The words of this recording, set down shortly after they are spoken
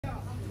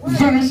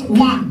verse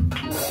 1.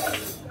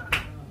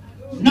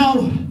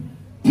 Now,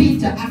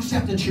 Peter, Acts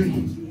chapter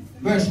 3,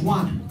 verse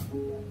 1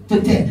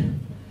 to 10.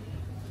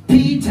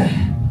 Peter.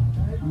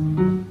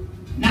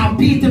 Now,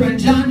 Peter and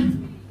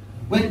John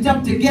went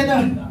up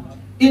together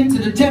into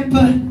the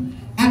temple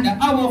at the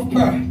hour of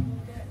prayer,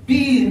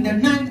 being the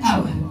ninth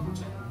hour.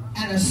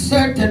 And a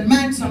certain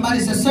man, somebody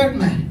said certain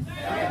man,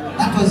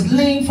 that was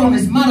lame from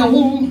his mother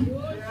womb,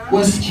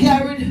 was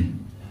carried,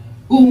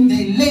 whom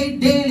they laid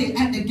daily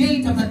at the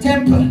gate of the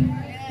temple,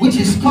 which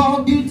is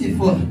called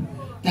Beautiful,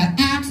 that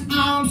asked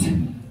alms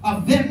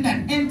of them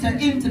that enter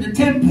into the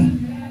temple,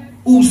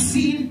 who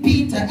seen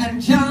Peter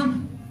and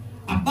John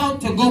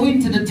about to go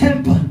into the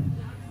temple,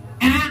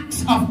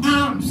 acts of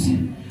alms.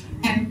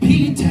 And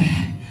Peter,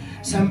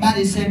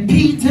 somebody said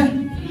Peter,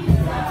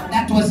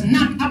 that was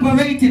not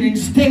operating in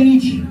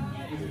stage.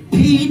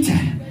 Peter,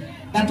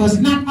 that was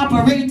not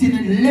operating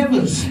in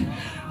levels,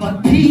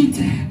 but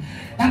Peter,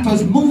 that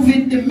was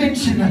moving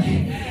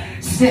dimensionally,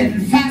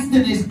 said,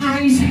 fasten his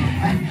eyes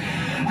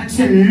and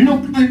said,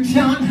 look on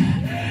John,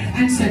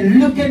 and said,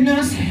 look at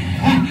us.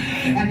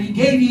 And he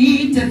gave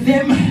heed to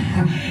them,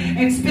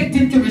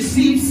 expecting to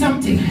receive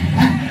something.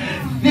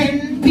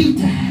 Then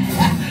Peter,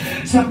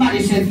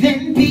 somebody said,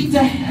 then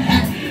Peter,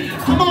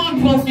 come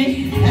on,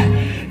 Pony.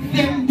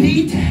 Then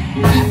Peter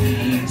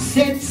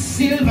said,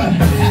 silver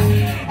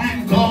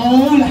and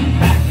gold,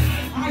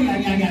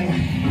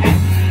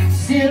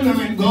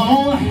 silver and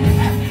gold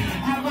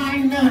have I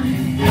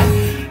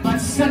none, but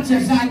such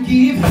as I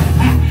give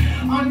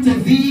unto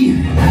thee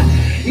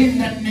in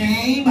the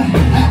name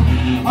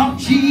of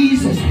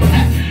Jesus.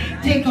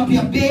 Take up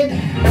your bed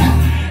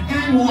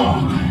and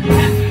walk.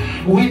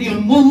 When you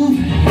move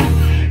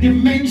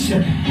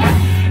dimension,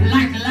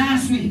 like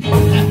last week,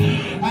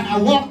 and I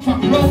walked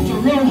from row to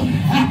row,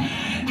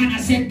 and I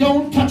said,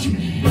 don't touch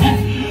me.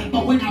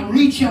 But when I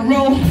reach your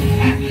row,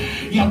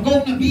 you're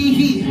going to be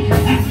here.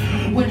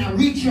 When I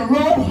reach your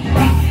row,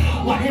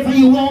 whatever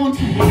you want,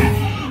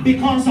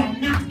 because I'm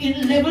not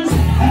in levels,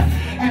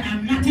 and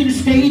I'm not in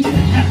stage,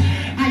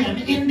 I am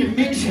in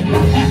dimension.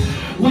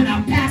 When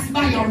I pass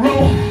by your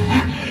row,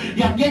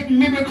 you get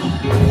miracle.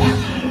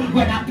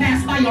 When I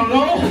pass by your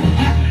row,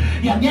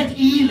 you get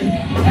healing.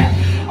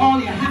 All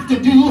you have to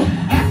do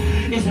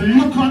is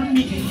look on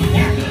me.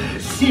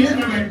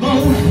 Silver and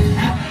gold,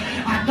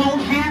 I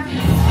don't have,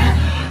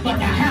 but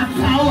I have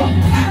power.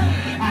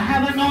 I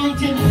have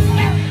anointing.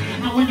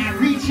 And when I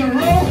reach your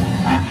row,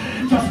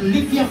 just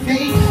lift your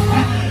faith,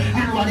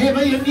 and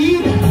whatever you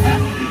need,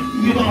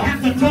 you don't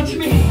have to touch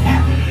me,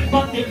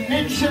 but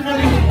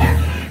dimensionally,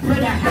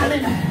 Brother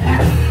Allen,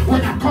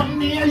 when I come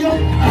near you,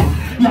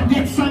 you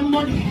get some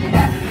money,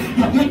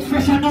 you get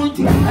fresh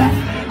anointing.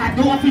 I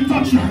don't have to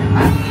touch you,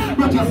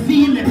 but you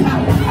feel the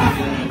power,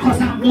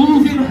 because I'm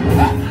moving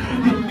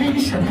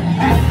dimension.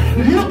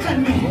 Look at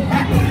me,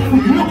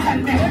 look at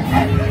me,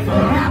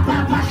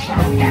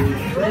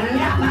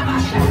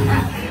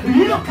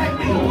 look at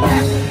me,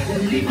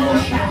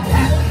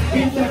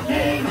 in the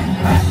name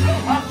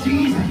of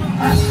Jesus.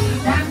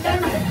 And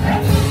then,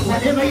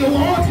 whatever you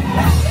want,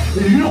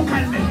 look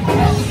at me,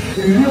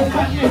 look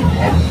at me,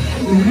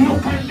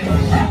 look at me.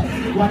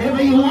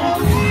 Whatever you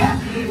want,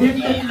 in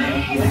the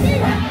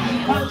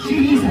name of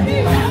Jesus.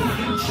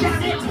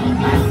 Janet,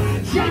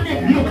 Janet,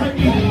 look at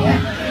me.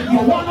 You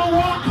want to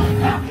walk?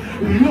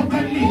 Look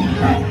at me.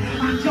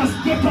 And just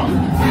get up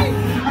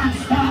and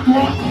start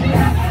walking.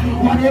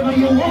 Whatever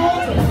you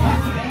want,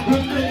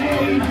 in the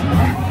name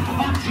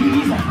of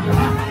Jesus.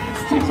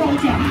 Stretch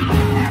out your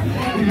hand.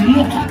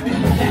 Look at me.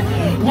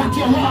 What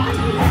you want?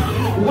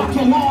 What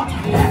you want?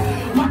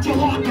 What you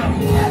want?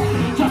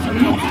 Just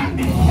look at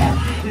me.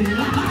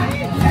 Labai,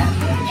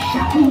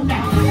 Shakuna,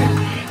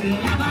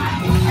 Labai,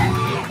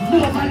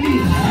 nobody.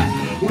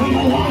 When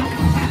you walk,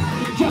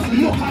 just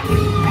look at me.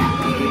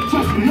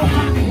 Just look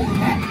at me.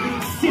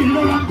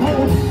 Silver and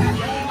gold,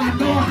 I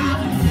don't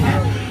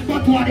have,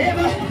 but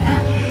whatever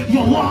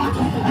you want,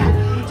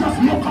 just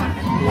look at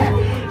me.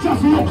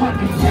 Just look at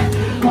me.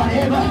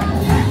 Whatever,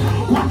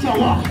 what you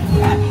want,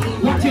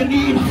 what you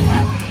need,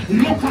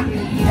 look at me.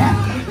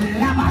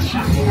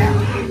 Labasha,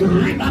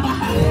 Ribaba,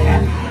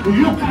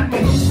 look at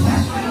me.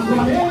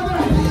 Whatever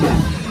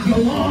you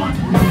want,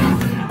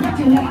 what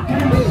you want,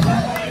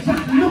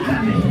 just look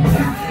at me.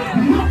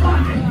 Look at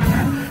me.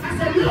 I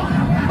said, look.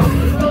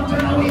 Don't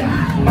turn away.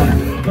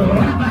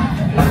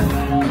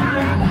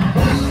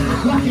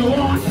 What you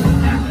want,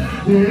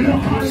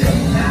 look at me.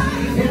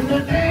 In the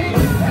name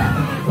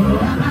of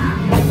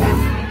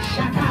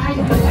Shakai,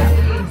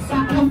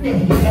 Sakunde,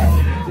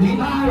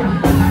 Libara,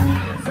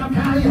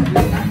 Sakaya,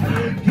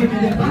 give me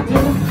the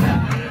battle.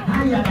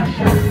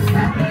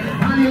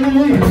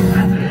 Hallelujah.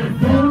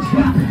 Don't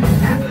drop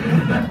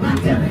the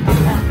battle.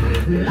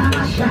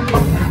 Lamasha,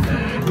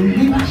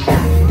 Limasha,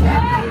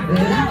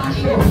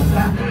 Lamasho,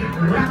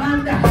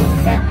 Rabanda,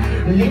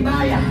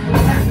 Libaya,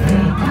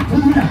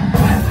 Katuna,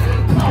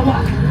 power,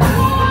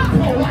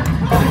 power,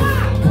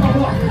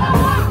 power,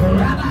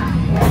 Rabbi,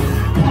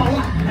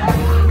 power,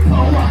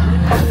 power,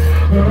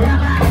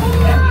 Rabbi,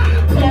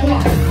 power,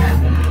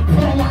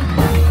 power,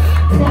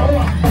 power,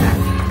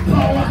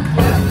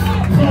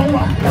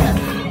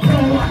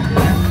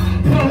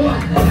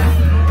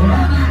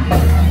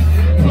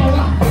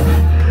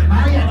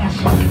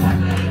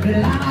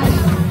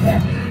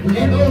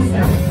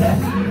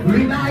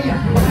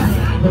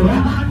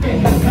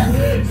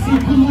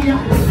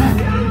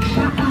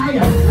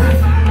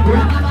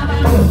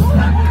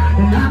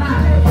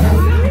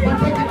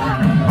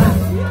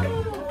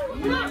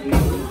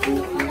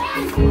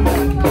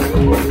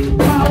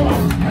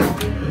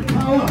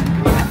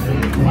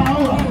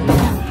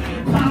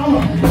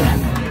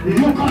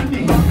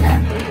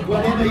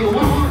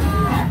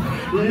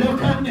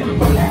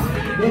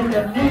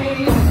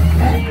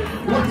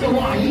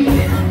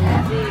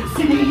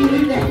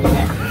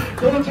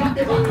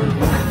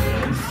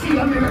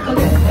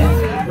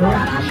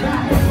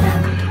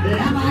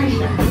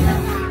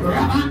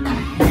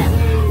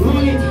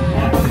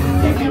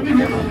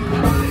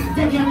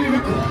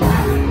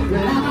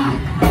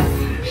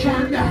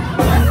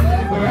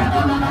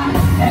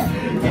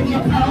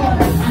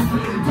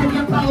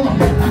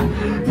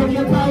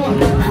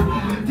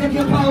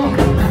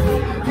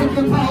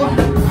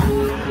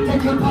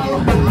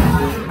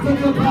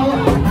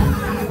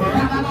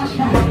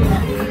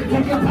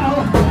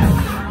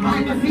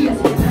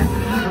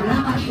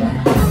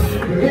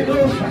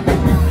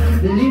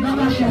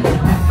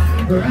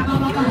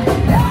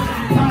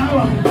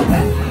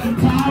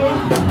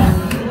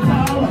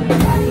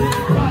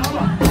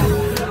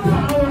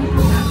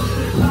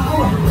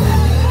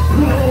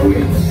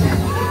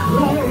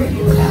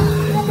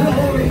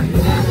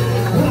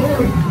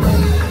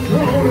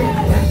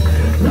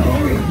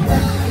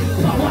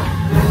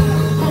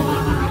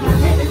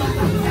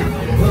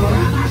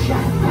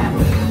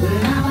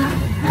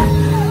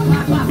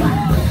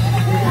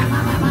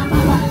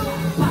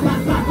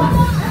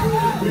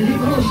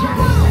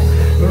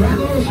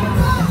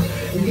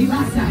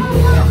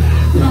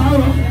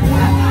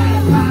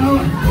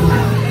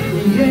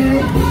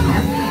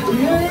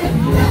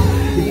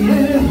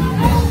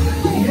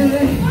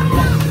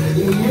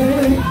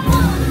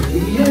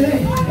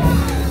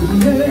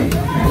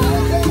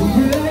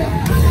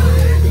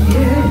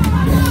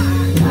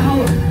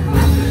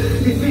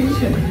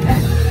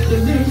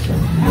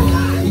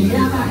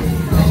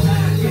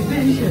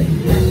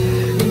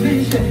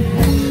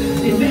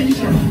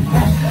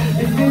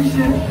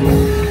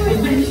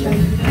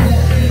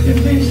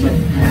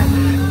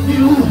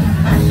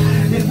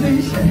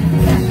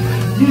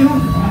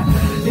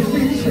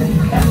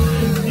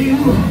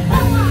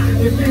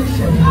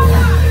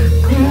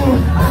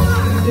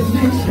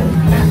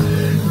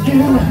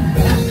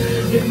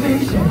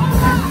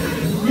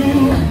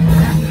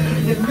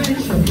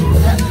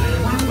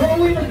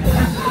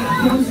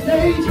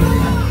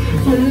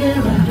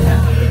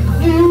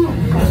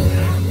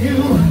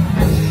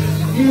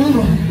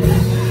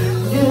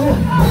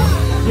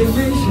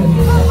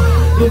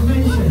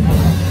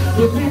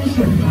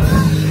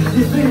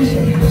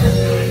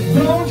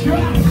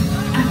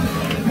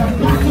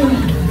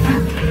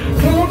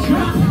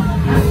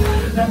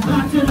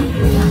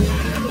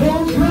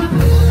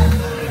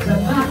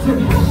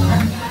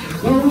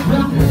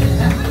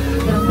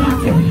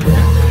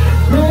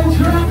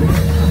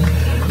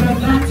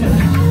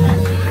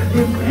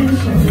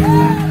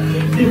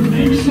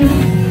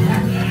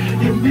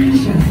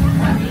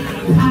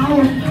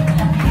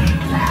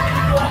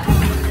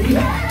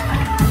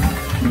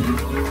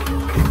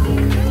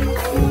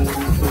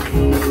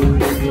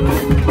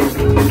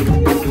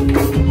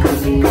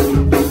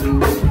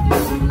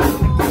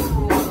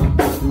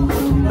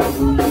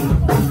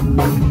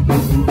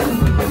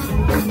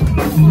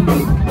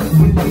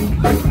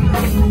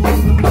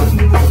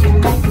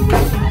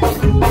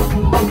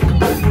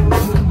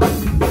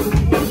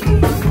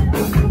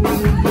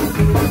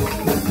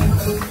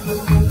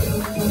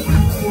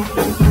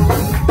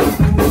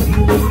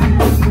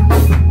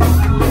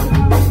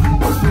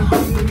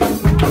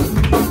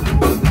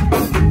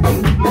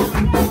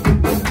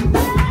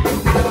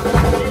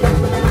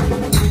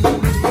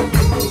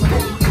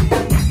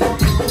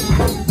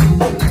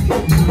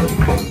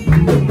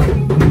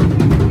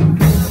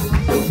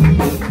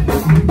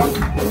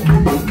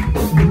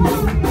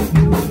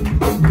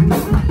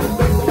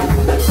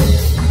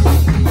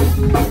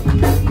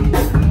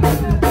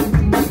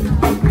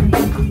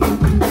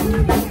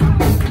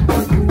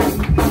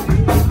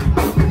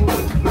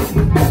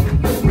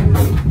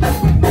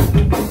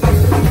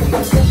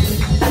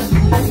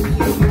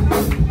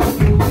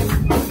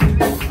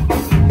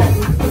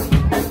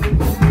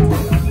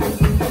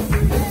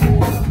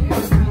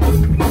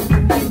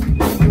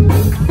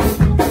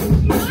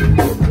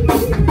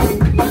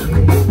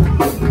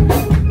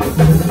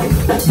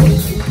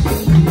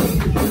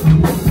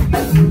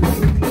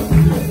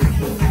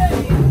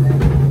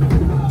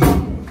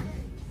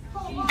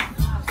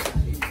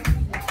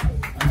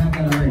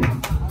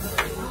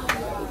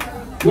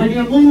 When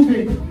you're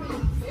moving,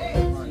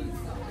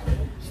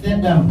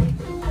 step down.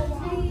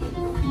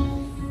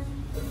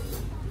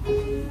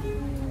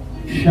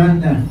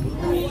 Shanda.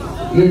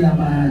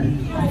 Ilabal.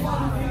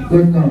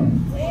 Good God.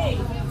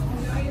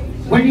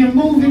 When you're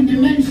moving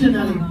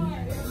dimensionally,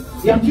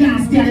 you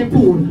can't stay at the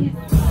pool.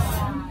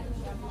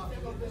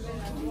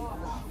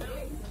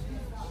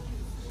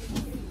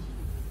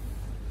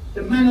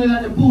 The man was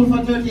at the pool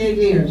for 38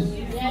 years.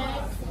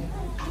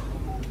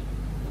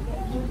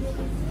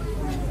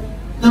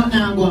 Not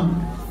now, go on.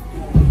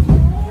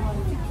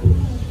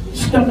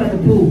 Stuck at the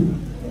pool.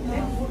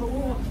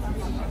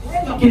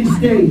 Stuck in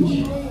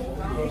stage.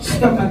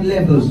 Stuck at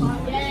levels.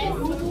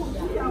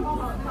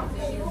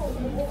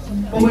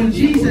 But when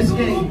Jesus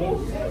came,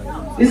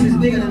 this is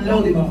bigger than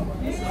lollipop.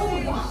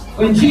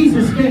 When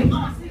Jesus came,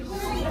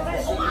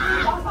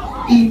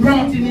 he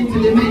brought him into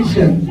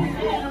dimension.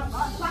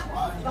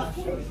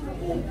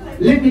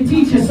 Let me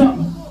teach you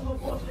something.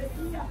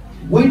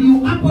 When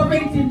you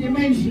operate in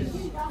dimension,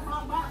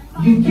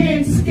 you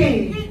can't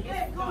stay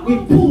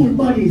with pool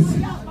buddies.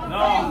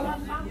 No.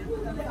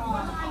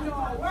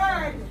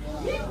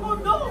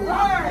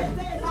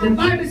 The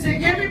Bible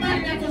says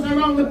everybody that was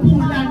around the pool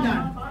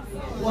London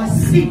was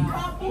sick.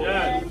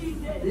 Yes.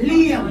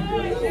 Lame,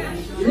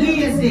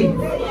 lazy,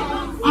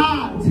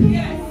 hard,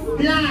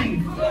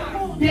 blind,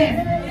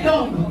 deaf,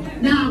 dumb.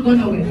 Now I'm going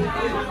away.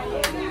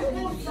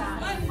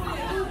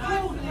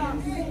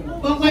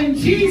 But when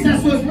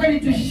Jesus was ready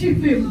to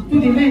shift him to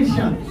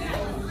dimension,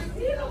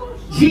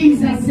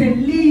 Jesus said,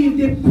 leave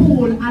the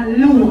pool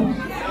alone.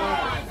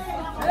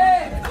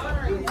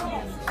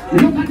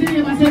 Look at the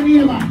neighbor and say,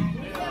 neighbor,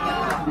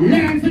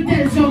 learn to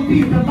tell some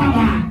people,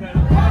 Baba.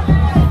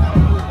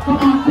 Come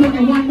on,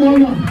 Tony, one more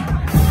one.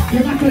 You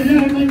got to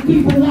learn when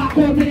people walk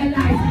out of their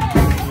life.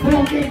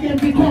 Don't make them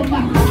to come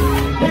back.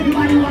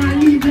 Everybody want to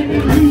leave, let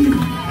them leave.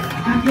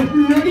 And get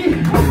ready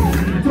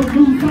to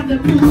move from the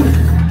pool.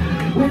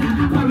 When I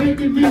operate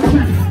the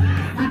mission,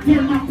 I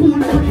tell my pool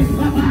buddies,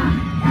 Baba,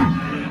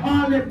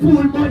 all the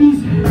pool buddies,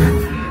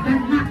 they're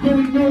not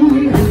going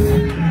nowhere.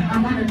 I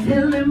want to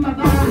tell them,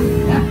 Baba,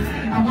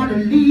 I want to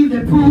leave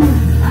the pool,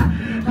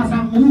 because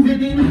I'm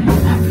moving in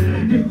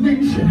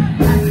dimension.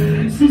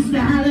 Sister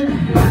Helen,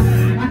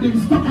 I've been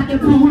stuck at the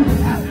pool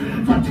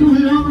for too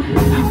long,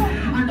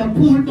 and the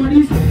pool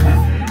buddies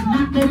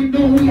not going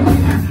nowhere,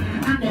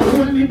 and they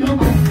hold me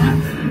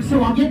down.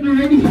 So I'm getting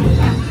ready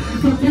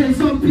to tell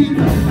some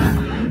people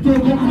to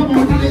go come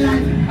out of the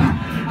life.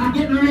 I'm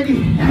getting ready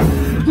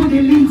to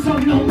delete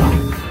some number.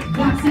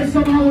 God says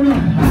somehow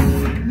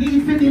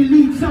need to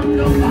delete some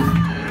number.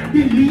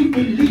 Delete.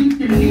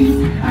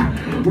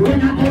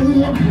 When I go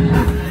home,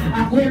 I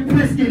go and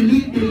press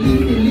delete.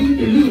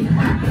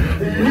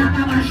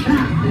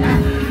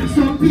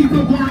 Some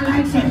people go on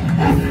like say,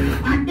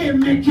 and they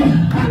make you, and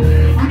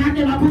I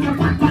never put your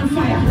pot on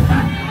fire.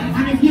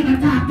 And if you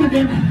don't talk to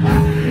them,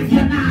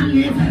 you're not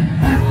live.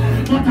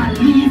 But I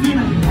leave in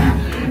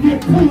the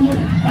pool.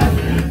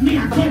 Me I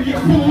tell the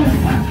pool,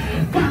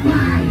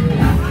 bye-bye.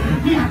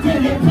 Me I tell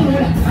the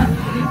pool,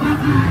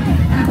 bye-bye.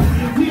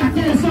 Me I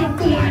tell some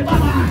boy,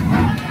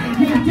 bye-bye.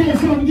 Me I tell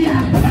some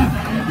girl,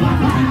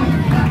 bye-bye.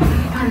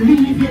 I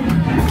leave in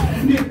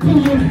the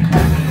pool,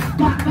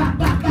 bye-bye.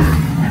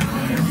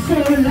 So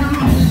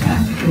long,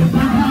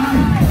 bye-bye.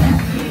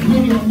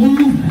 When you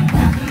move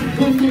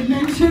from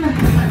dimension,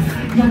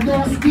 you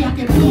don't stay at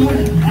the pool.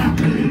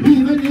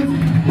 Even if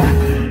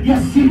you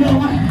sit down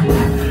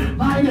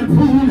by the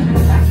pool.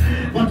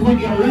 But when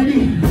you're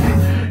ready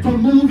to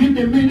move in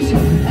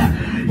dimension,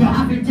 you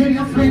have to tell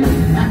your friends,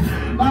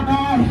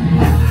 bye-bye.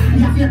 You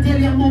have to tell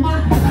your mama,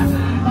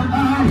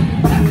 bye-bye.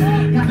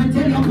 You have to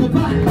tell your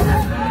papa,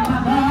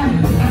 bye-bye.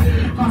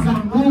 Because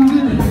I'm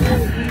moving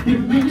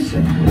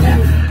dimension.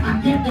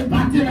 I get the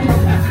Batton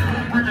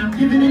and I'm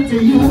giving it to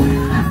you.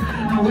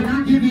 And when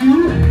I give you,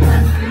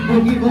 you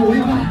give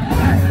whoever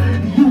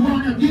you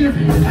want to give.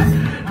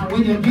 And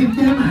when you give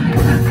them,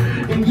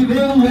 they give it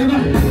whoever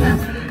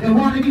they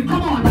want to give.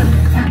 Come on,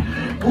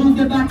 move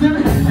the Batton.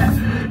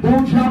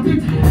 Don't drop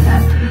it.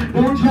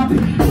 Don't drop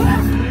it.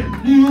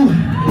 New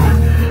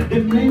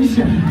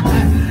dimension.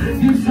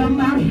 Give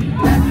somebody.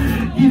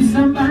 Give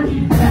somebody.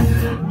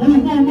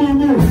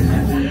 Move.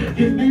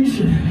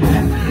 Dimension.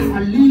 I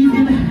leave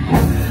in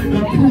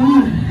the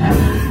pool.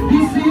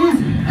 This is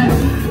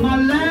my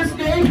last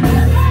day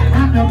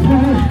at the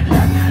pool.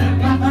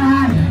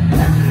 Bye-bye.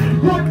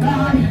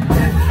 Goodbye.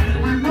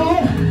 I know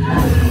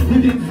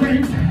we've been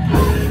friends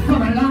for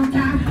a long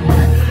time,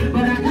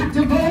 but I got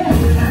to go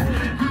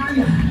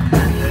higher.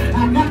 I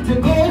got to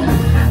go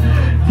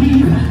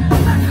deep.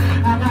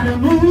 I got to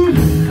move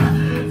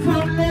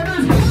from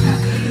levels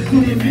to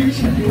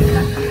dimension.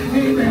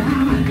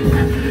 Abraham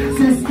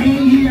says, stay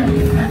here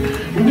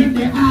with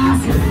the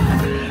ass.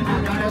 I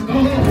gotta go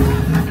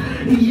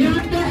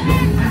yonder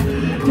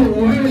to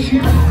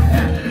worship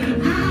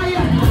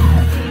higher.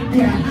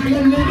 Yeah,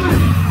 higher level,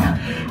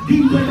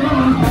 deeper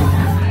Lord,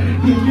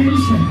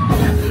 dimension,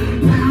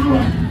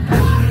 power,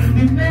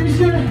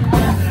 dimension,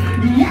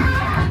 yeah.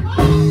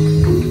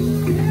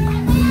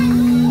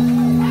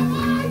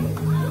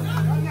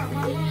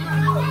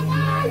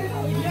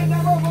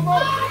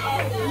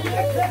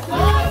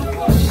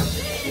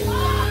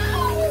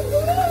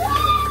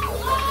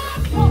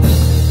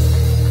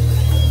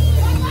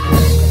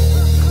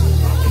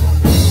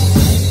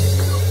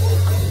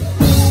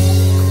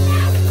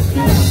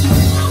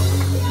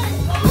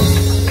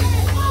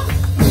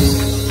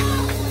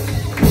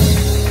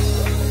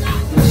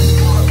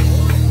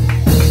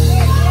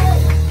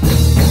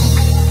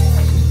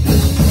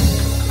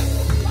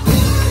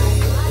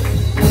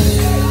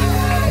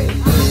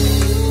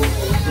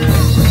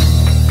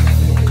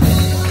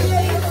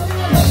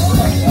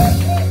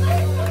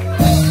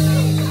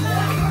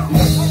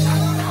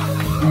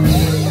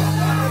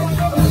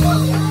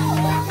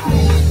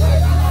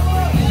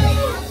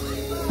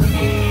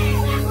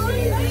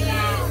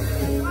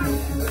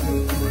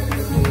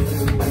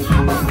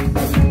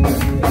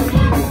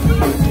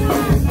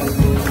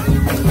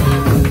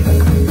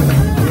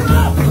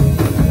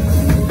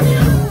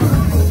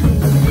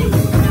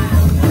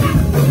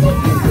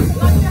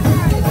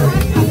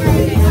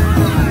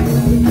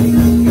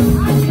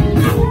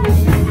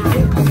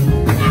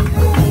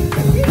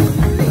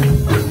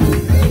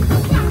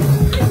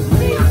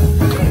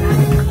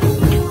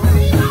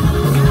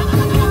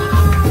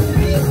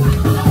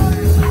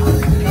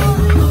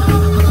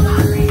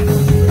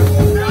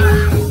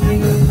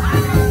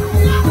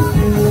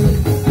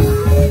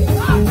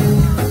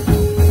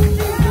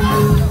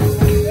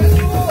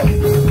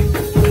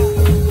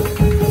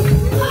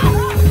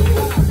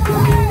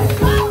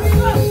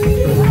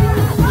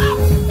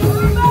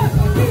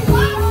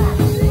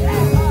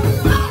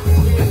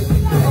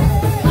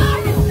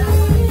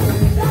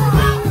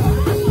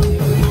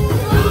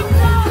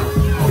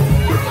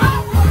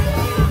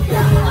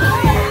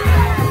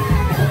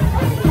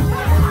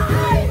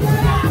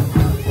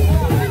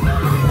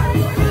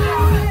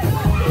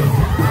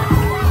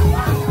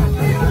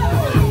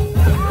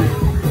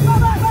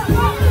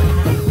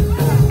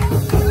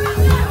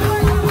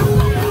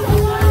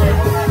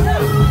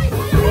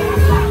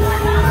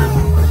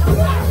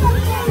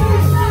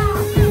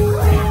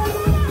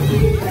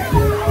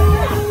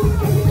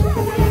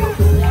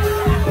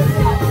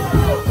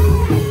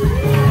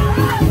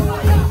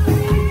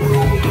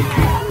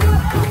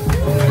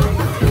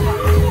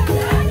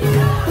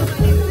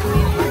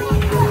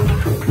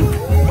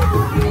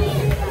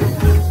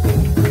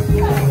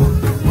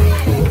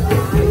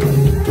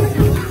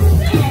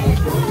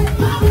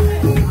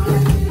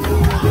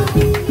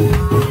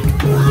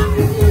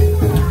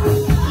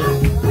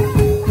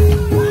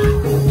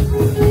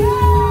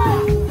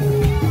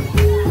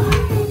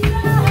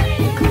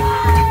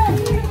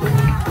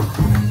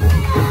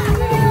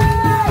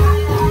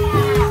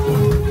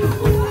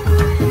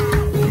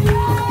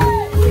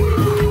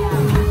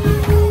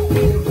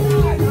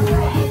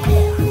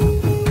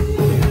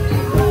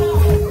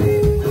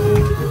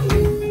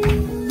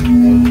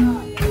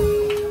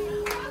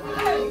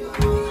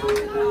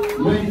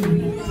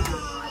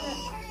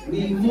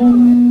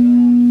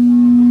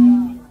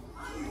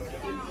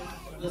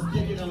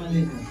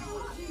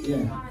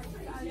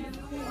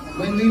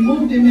 When we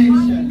move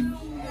dimension,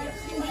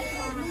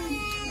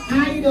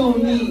 I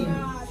don't need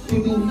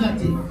to do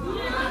nothing.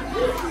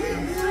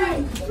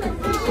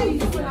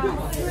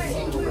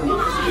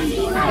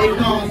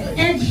 Because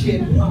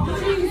headship,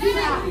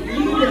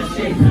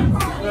 leadership,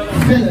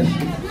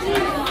 fellowship.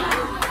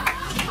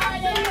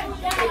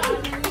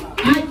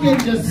 I can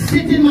just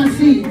sit in my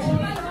seat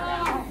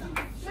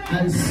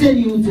and send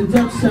you to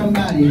touch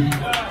somebody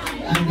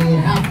and they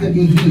have to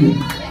be healed.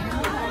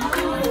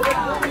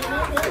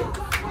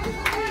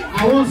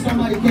 I want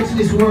somebody to catch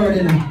this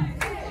word,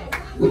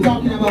 we're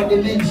talking about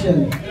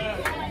dimension.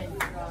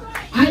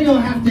 I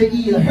don't have to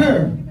heal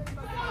her.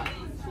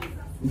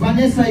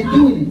 Vanessa is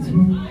doing it.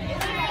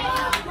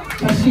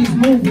 Because she's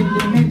moving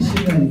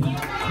dimensionally.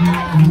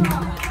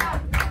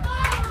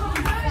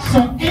 So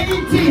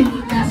anything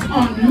that's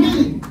on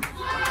me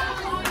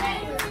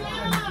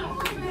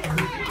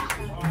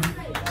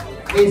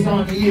is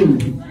on you.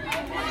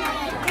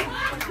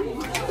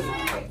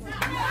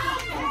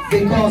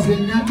 Because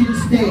we're not in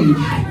stage.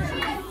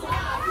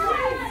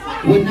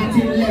 We're not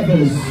in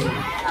levels.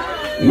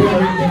 We're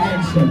in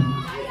dimension.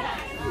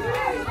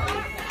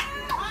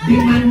 The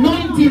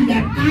anointing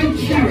that I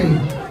carry,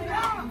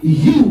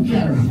 you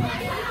carry.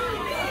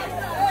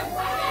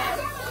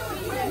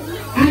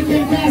 I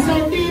can cast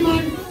out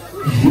demon,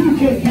 you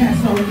can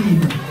cast out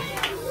demon.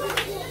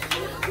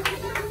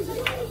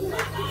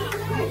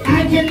 I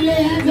can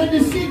lay hands on the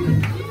sick,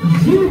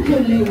 you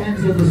can lay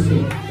hands on the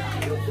sick.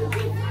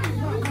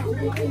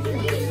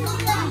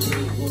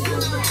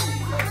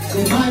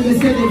 The Bible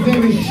said the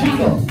very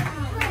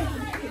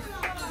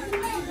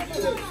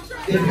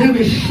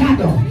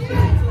shadow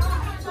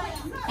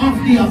of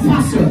the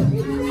apostle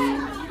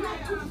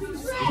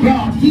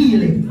brought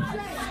healing.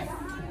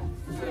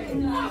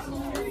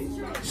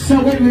 So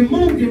when we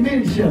move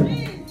dimension,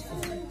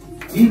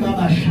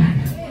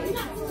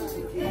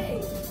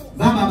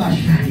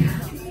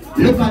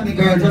 look at me,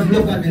 girl, just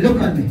look at me,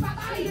 look at me.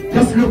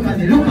 Just look at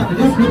me, look at me,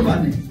 just look at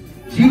me.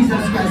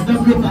 Jesus Christ,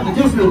 just look at me,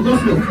 just look,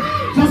 just look,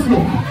 just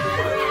look.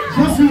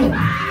 Just look.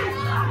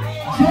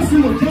 Just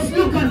look. Just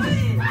look at me.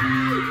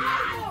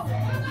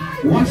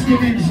 Watch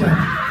dimension.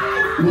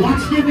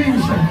 Watch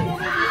dimension.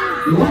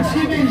 Watch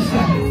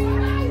dimension.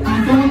 I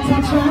don't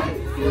touch her.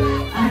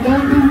 I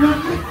don't do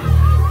nothing.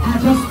 I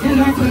just tell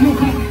her to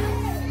look at me.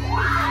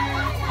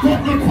 But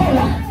the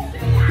power.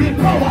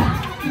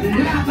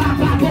 La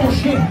baba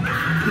bullshit.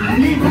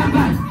 Li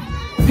baba.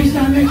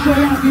 Mr. Make sure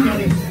you have video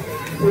this.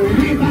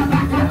 Li baba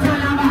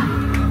katalaba.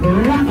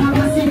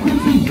 Rababa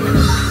sikuti.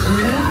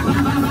 La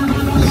baba.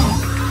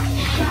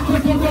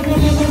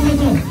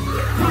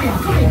 Fire,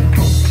 fire,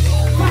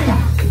 fire,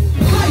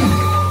 fire,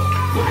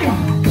 fire,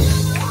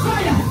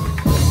 fire,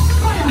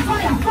 fire,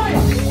 fire,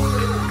 fire.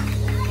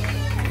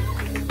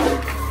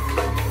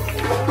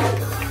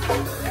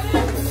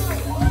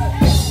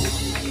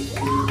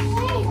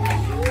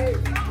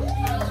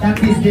 That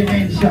is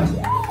dimension.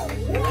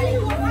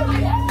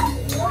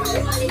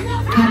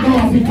 I know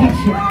how to touch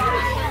you.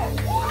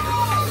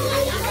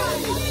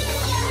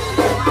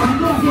 I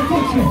know how to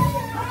touch you.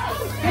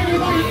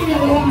 Anybody in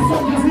here wants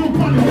something, just look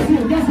on the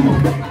field, just look.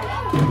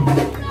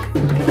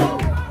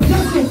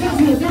 Just look, just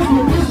look, just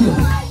look, just look.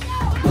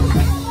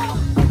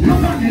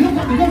 Look at me, just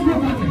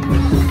look at me.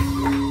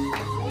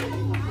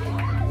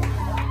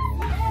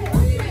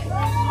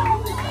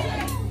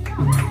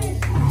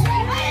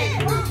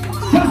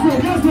 Just look,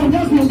 just look,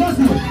 just look, just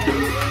look.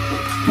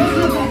 Just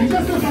look at me,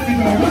 just look at me,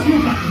 girl, just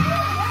look at me.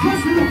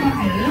 Just look at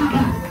me,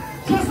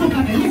 just look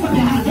at me, lift up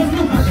your hand, just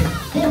look at me.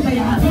 Open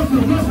your hand, just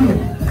look, just look.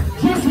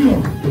 Just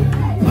look.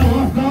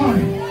 Power of God,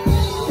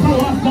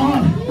 power of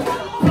God,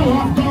 power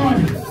of God,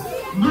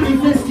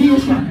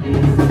 manifestation,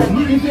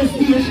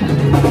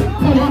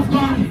 power of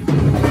God,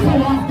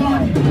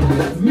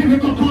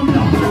 miracle come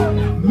down,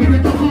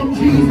 miracle come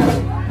Jesus,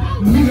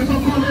 miracle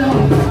come down,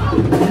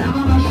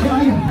 Lama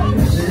Shaya,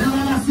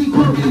 Lama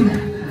Sikobin,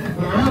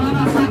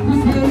 Lama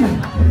Sakusaya,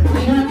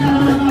 Shaka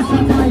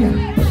Sataya,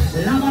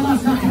 Lama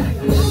Saka.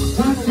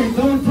 God said,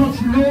 don't touch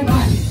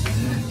nobody,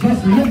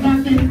 just look at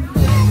me.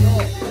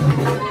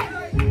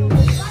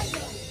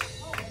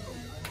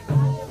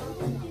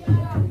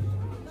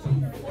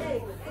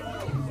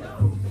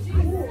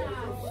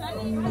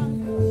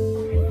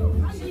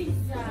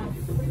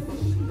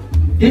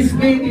 This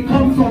baby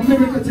comes from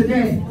miracle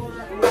today.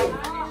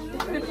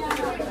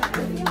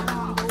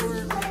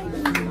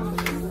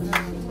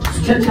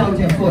 Stretch out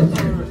your foot.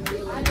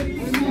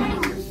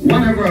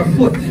 One of her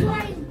foot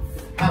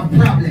have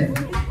problem.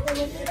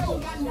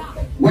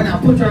 When I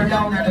put her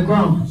down on the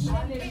ground,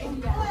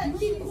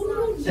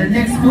 the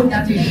next foot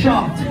that is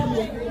short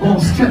will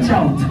stretch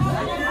out.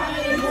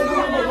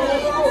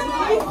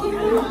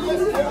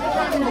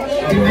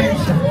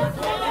 Dimension.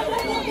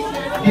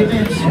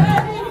 Dimension.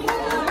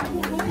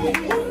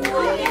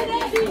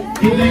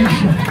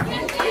 Dimension.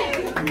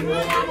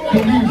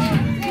 Dimension.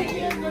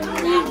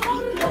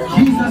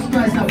 Jesus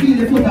Christ, I feel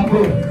the foot of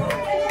God.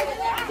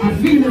 I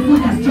feel the foot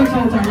that stretch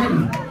out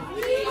already.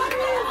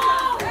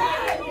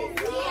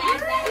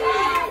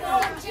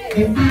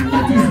 The hand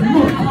that is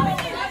not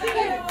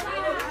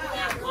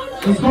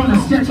It's going to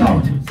stretch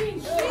out.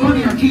 Come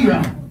here,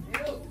 Kira.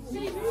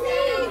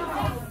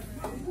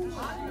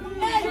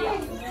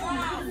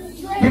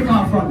 Take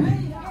off from me.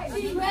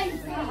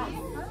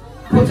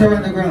 Put her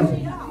on the ground.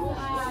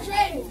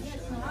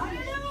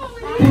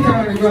 Put her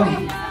on the ground.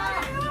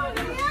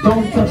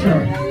 Don't touch her.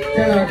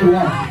 Tell her to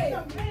walk.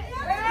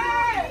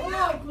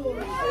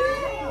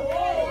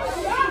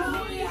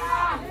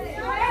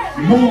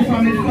 Move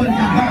from in front of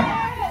her.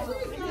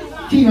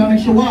 Kira,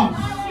 make sure walk.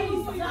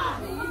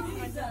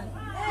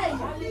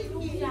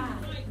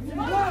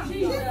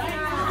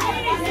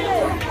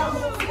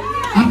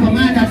 I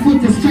command that foot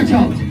to stretch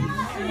out.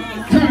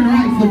 Turn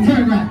right foot,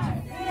 turn right.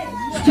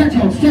 Stretch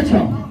out, stretch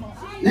out.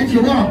 Let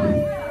you walk.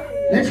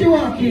 Let you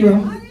walk,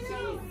 Kira.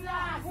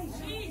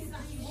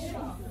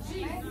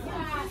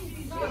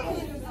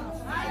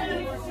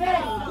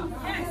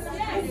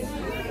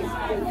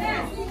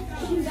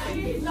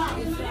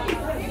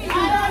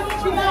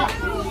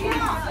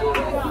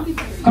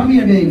 Come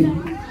here, baby.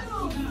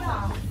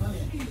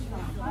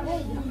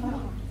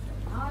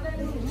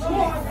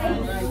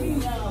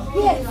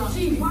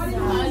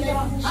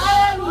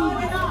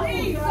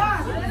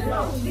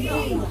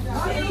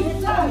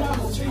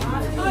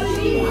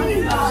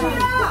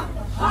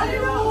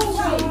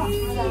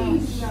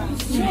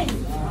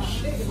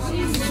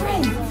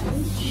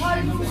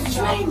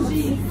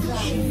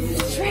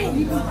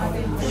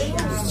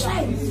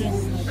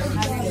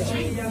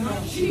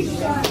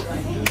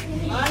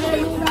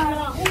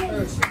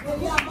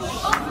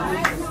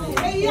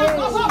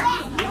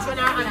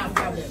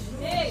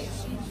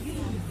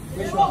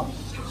 Which one?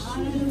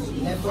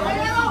 Left one?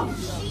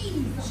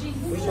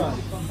 Which one?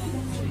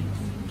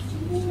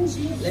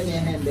 Let me a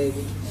hand,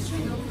 baby.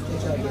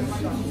 Stretch out, baby.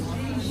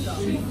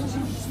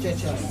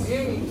 Stretch out. Stretch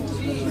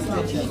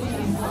out. Stretch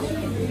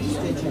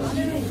out.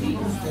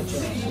 Stretch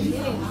out.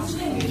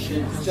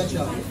 Stretch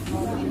out.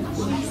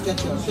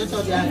 Stretch out. Stretch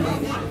out your hand,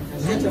 baby.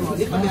 Stretch them out.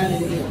 Lift my hand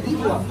in the air. Lift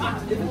two up.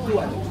 Lift two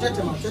up. Stretch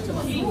them out. Stretch them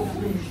out.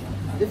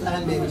 Lift the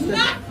hand, baby. Stretch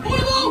out.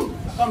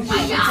 Come,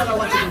 tell her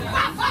what to do.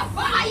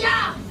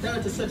 Tell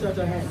her to stretch out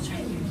her hand.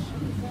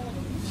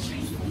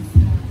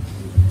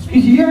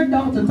 If you're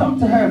down to talk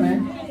to her, man.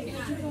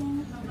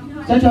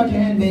 Stretch out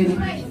your hand, baby.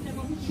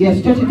 Yes,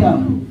 stretch it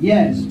out.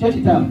 Yes, stretch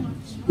it out.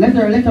 Let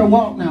her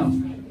walk now.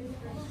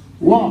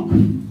 Walk.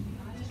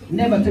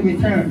 Never to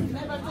return.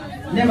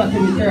 Never to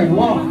return.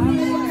 Walk.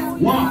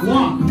 Walk,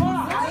 walk.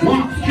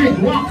 Walk straight,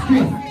 walk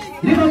straight.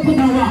 Never put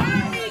her walk.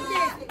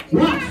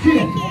 Walk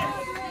straight.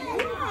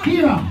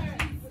 Kira,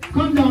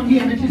 come down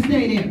here. Let you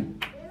stay there.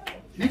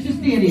 Let you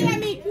stay there.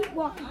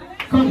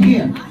 Come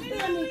here.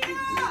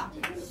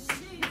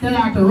 Tell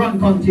her to run,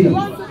 come to you.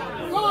 Run,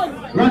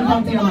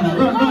 come to your mother.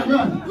 Run, run,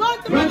 run.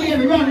 Run,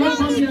 baby, run, run,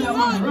 come to your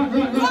mother. Run,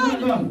 run,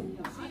 run, run, run.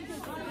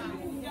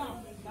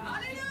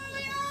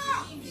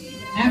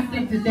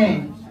 After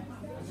today,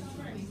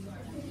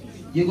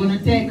 you're going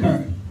to take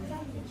her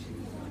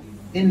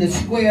in the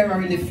square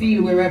or in the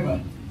field,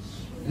 wherever.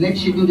 Let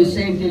you do the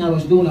same thing I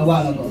was doing a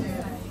while ago.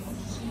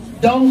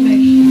 Don't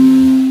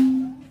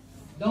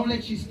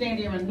let you stand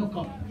there and look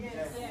up.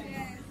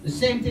 The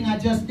same thing I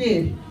just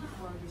did.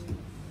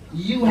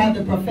 You have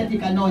the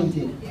prophetic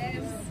anointing.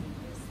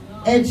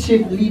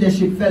 Headship,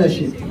 leadership,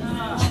 fellowship.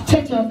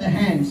 Stretch out the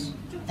hands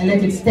and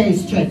let it stay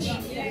stretched.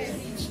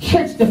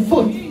 Stretch the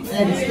foot and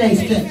let it stay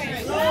stretched.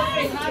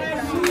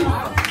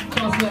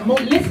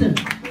 Listen,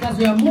 because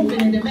we are moving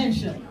in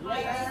dimension.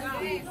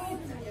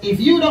 If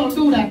you don't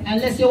do that,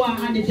 unless you want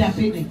handicap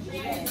picnic,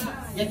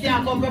 you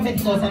can't come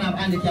prophetic house and have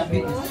handicap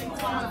picnic.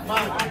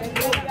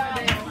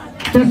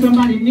 Tell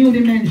somebody new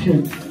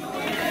dimension.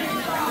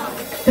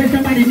 Tell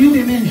somebody new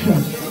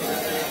dimension.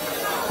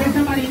 Tell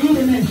somebody new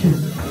dimension.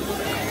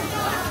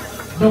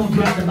 Don't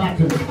drop the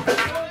battle.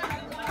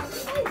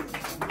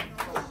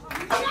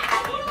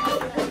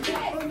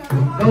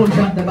 Don't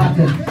drop the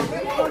battle.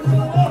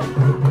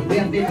 We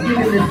have been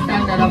given the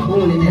standard of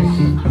holiness.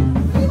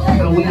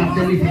 And we have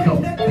to lift it up.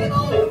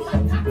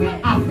 We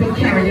have to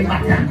carry the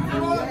baton.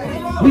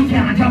 We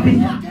can't drop it.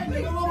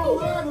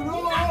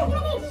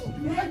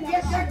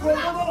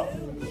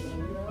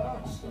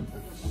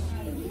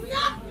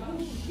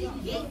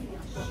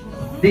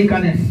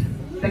 Deaconess,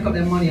 take up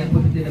the money and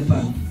put it in the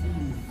pan.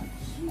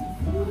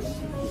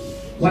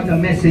 What a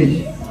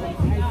message.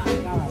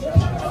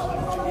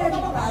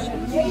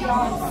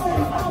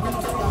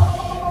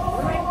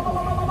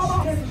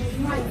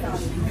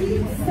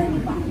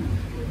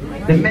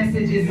 The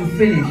message isn't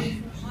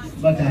finished,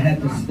 but I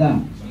had to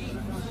stop.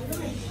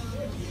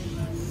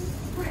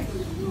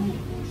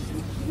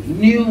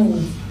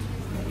 New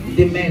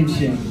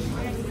dimension.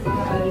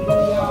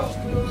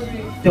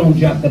 Don't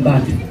drop the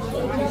button.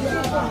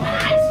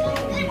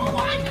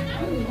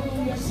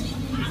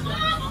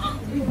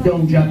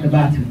 Don't drop the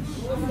button.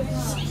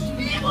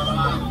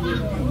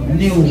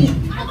 New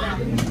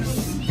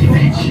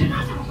dimension.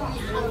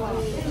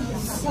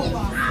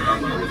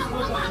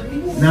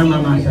 Now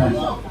mama sir.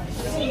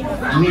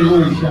 Me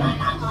move sir.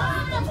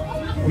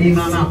 Me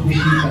mama push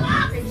it.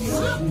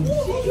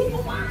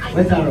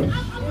 What's up?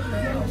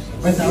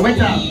 What's up?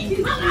 What's up?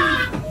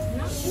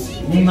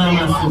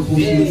 Fire,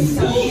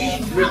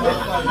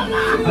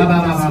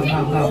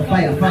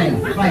 fire, fire,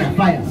 fire,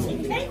 fire.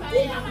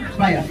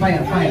 Fire,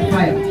 fire, fire,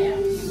 fire.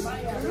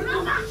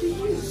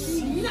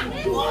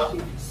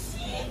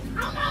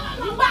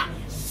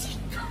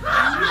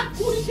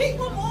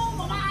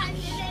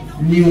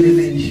 New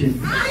dimension.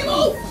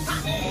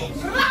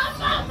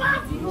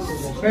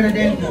 Brother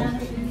Denton,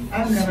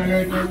 I've never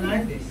heard nothing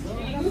like this.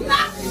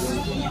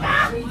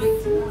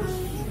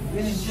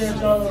 Been in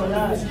church all our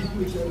lives.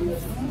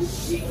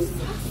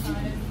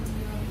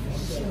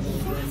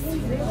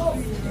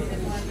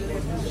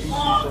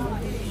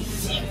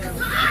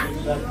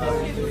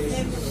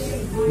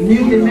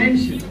 New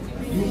dimension.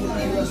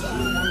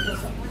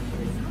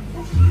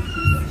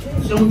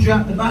 Don't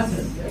drop the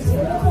button.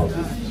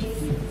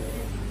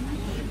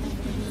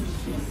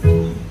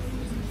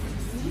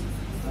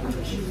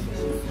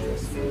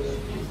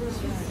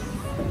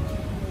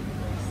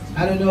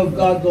 I don't know if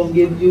God's going to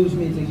use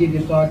me to give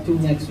you part 2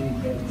 next week.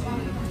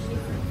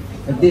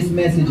 But this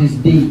message is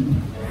deep.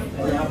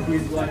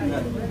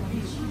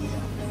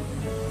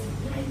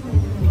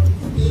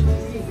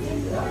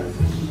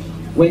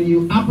 When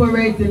you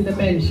operate in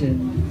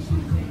dimension,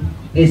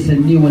 it's a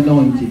new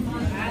anointing.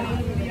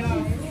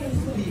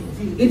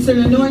 It's an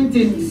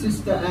anointing,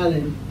 Sister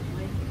Allen.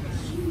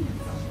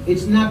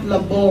 It's not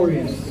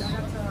laborious.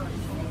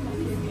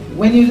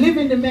 When you live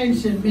in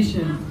dimension,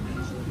 mission,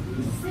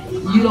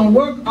 you don't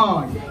work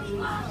hard,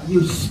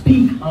 you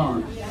speak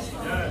hard.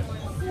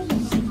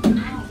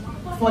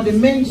 For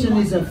dimension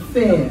is a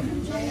fair,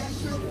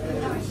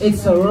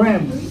 it's a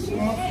realm,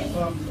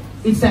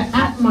 it's an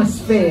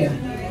atmosphere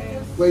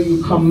where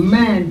you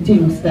command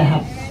things to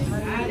happen.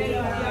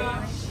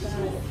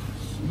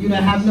 You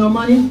don't have no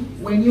money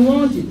when you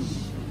want it.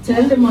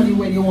 Tell the money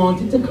when you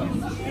want it to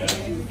come.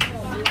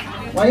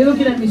 Why are you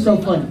looking at me so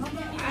funny?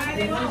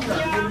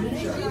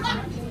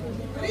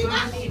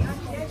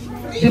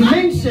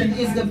 Dimension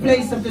is the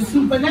place of the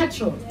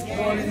supernatural.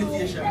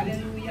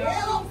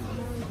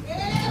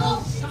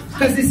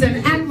 Because it's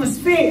an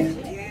atmosphere.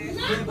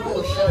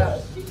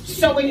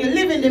 So when you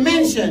live in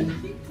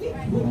dimension,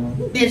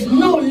 there's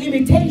no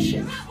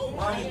limitation.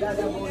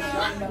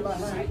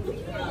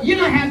 You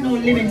don't have no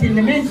limit in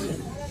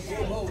dimension.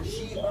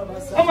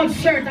 How much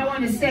shirt I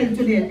want to sell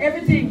today?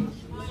 Everything.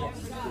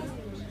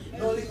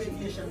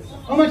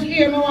 How much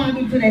ear I want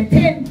to do today?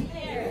 10.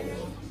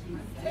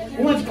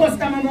 How much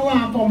customer I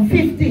want from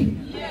 50?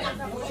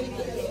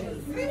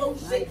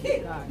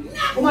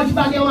 How much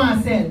bag you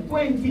want to sell?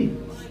 20.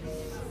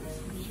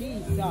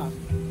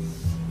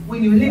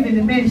 When you live in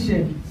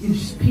dimension, you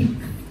speak.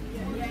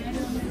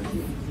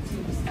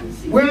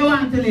 Where you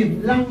want to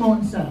live?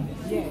 Longmont, sir.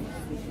 Yes.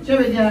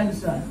 Cherry Garden,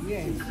 sir.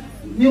 Yes.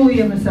 New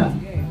Haven, sir.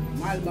 Yes.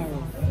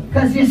 Marlborough.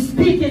 Because you're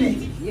speaking it.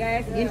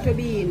 Yes, into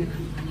being.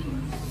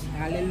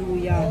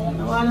 Hallelujah.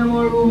 I want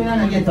more room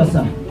and I get us,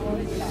 sir.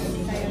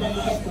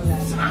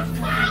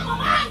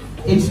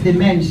 It's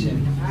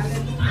dimension.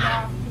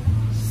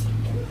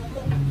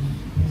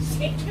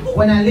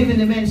 When I live in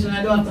dimension,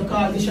 I don't have to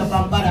call Bishop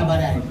and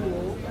bada.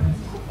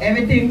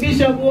 Everything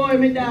Bishop, boy,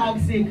 my dog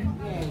sick.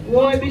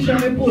 Boy, Bishop,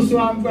 my pussy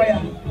and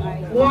prayer.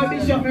 Boy,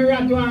 Bishop, my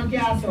rat and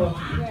castle.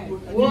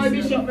 Boy,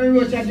 Bishop, my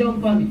roach and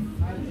jump on me.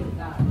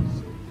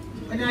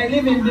 When I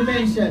live in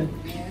dimension,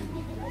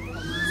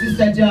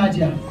 Sister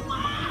Georgia,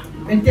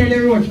 I tell the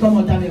roach come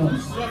out of my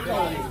house.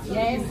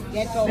 Yes,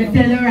 get out. I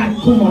tell the rat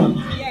come on.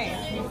 Yes.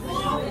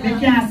 I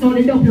can't saw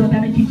the double out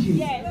of my kitchen.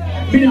 Yes.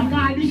 I don't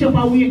call Bishop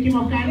and wake him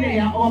up and lay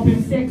up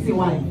him sexy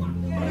wife.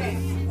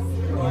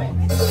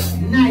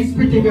 Nice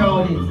pretty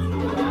girl.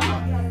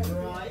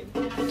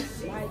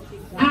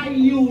 I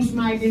use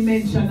my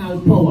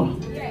dimensional power.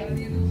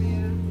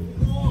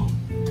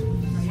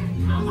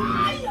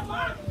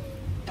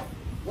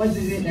 What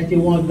is it that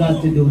you want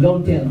God to do?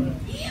 Don't tell me.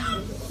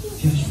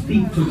 Just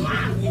speak to it.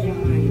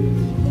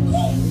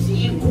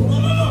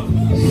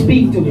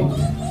 Speak to it.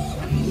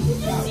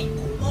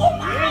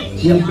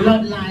 Your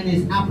bloodline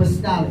is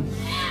apostolic.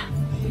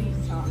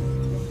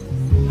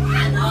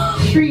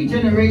 3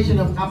 generations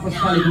of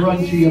apostolic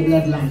run through your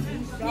bloodline.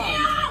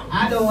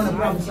 I don't want to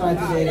prophesy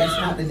today. That's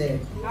not the day.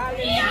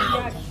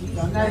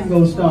 So I'm not even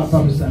going to start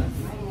prophesying.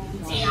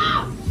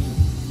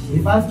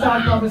 If I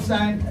start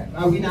prophesying,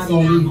 we're not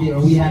going to leave here.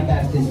 We have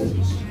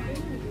baptism.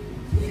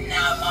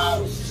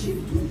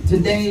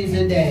 Today is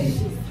the day.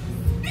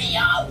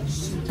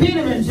 Peter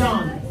and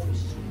John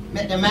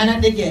met the man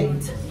at the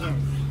gate.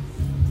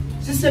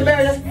 Sister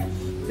Meredith,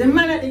 the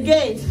man at the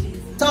gate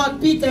thought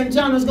Peter and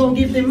John was going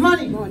to give them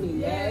money.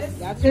 Yes,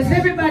 because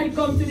everybody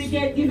comes to the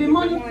gate giving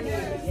money.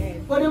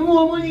 But the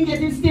more money you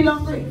get, it's still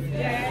hungry.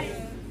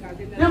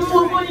 The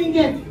more money you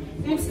get,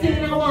 it's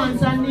still in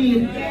wants and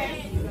need.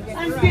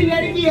 And still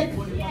at the gate.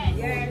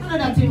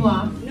 Another thing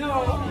want.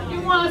 No.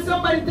 You want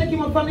somebody to take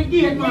him up from the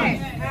gate,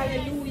 man.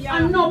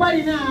 And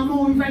nobody now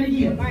moving from the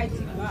gate.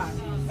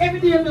 Every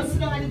day I'm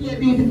just at the gate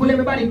beautiful,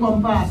 everybody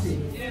come past it.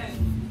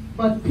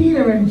 But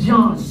Peter and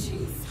John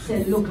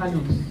said, look at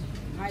us.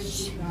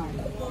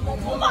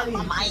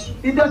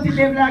 The dirty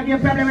devil like your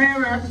problem at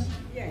work.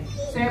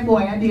 Yes. Say, boy,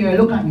 I dare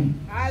look at me.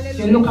 Hallelujah.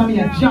 Say, look at me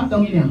and drop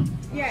down in here.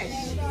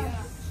 Yes.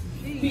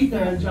 Peter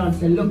and John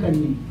said, look at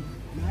me.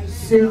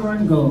 Silver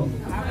and gold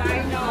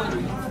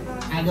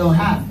I don't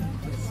have.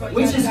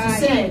 Which is to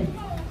say,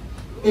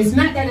 it's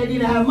not that they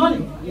didn't have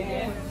money.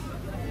 Yes.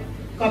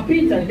 For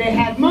Peter, they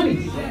had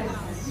money.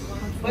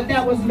 But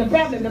that wasn't the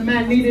problem. The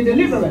man needed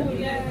deliverance.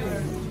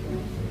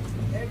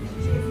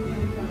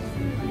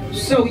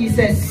 So he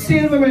says,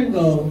 silver and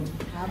gold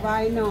Have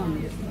I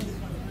none.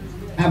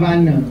 have I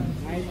none.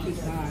 Mighty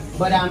God.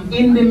 But I'm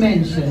in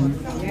dimension.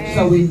 Yes.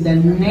 So in the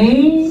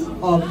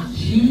name of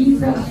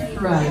Jesus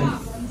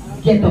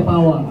Christ, get up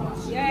and walk.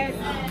 Yes.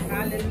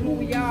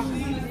 Hallelujah.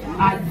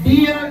 I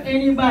dare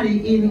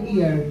anybody in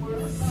here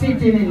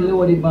sitting in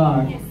Lodi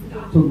Bar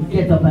to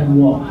get up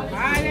and walk.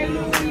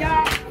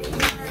 Hallelujah.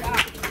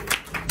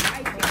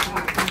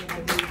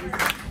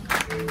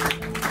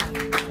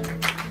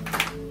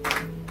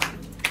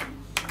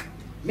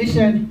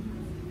 Mission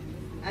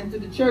and to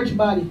the church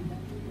body,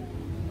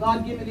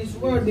 God give me this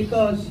word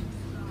because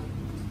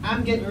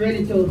I'm getting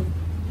ready to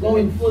go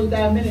in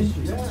full-time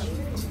ministry.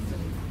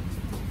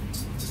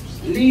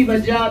 Leave a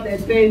job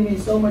that paid me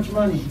so much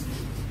money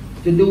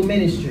to do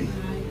ministry.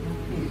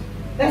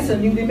 That's a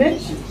new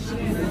dimension.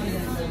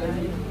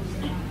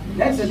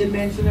 That's a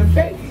dimension of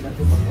faith.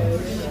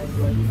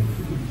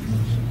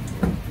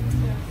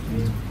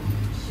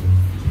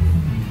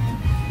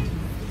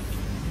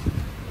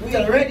 We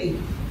already,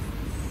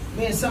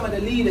 me and some of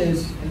the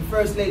leaders and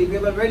First Lady,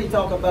 we've already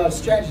talked about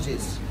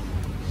strategies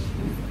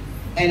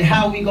and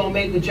how we gonna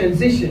make the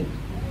transition.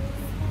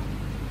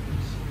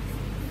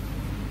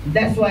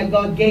 That's why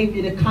God gave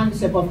me the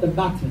concept of the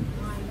Batton.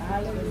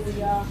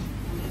 Hallelujah.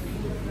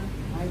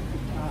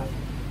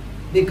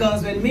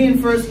 Because when me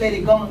and First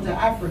Lady gone to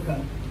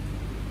Africa,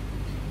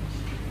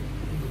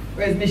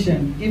 where's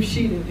Mission? Give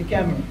Sheila the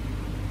camera.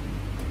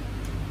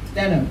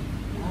 Stand up.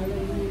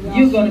 Hallelujah.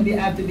 You're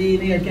gonna have to be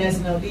in here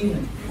casting out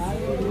demons.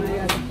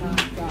 Hallelujah.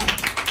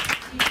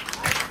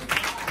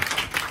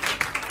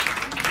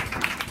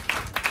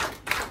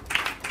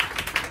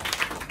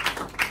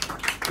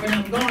 When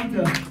I'm going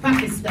to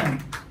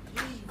Pakistan,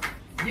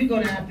 you're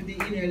gonna have to be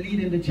in here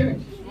leading the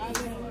church.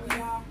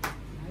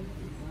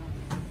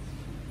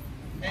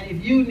 And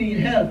if you need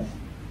help,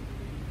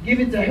 give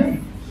it to her.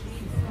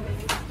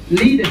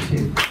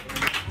 Leadership.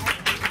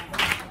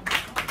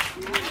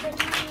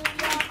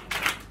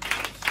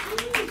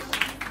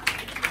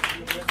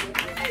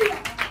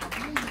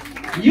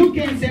 You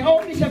can say,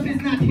 oh, Bishop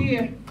is not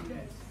here.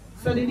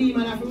 So the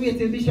demon have to wait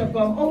till Bishop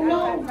comes. Oh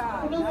no,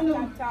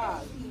 no.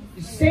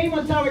 The same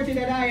authority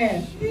that I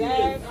have.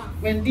 Yes.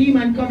 When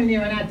demon come in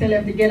here and I tell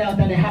them to get out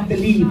and they have to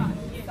leave.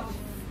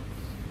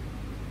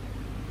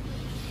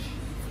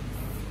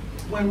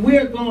 When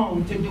we're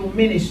going to do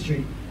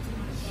ministry,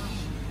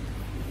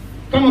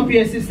 come up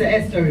here, Sister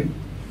Esther.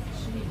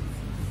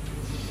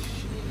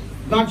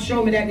 God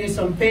showed me that there's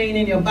some pain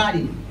in your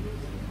body,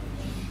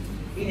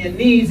 in your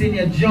knees, in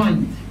your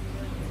joint.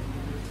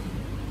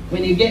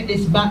 When you get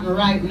this button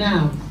right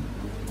now,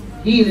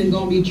 healing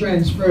gonna be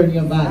transferred in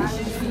your body.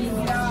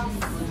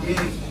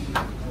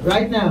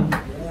 Right now,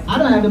 I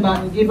don't have the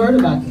button. Give her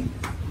the button.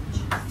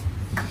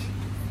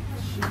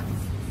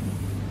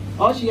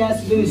 All she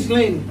has to do is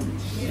claim it.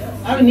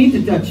 I don't need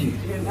to touch you.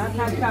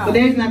 But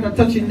there's not a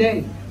touching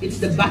day. It's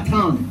the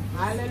baton.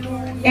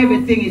 Hallelujah.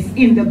 Everything is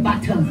in the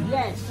baton.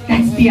 Yes.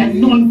 That's the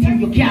anointing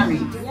you carry.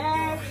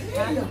 Yes.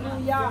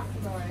 Hallelujah.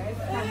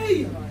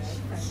 Hey.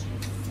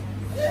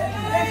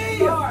 Yes,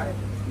 Lord.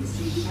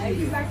 I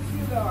expect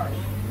you, Lord.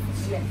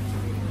 Yes.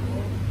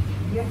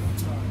 Yes,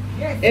 Lord.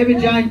 Yes. Every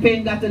joint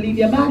pain got to leave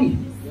your body.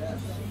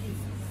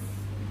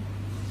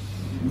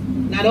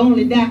 Not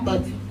only that,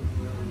 but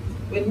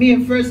when me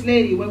and First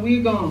Lady, when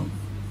we're gone,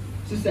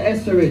 Sister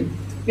Esther,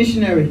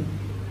 missionary,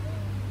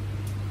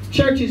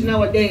 churches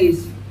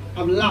nowadays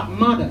have locked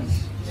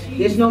mothers.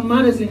 There's no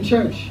mothers in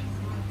church.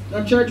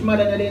 No church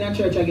mother, no they're not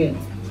church again.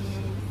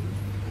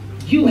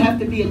 You have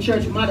to be a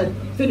church mother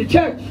to the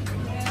church.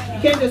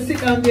 You can't just sit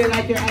down there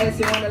like your eyes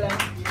in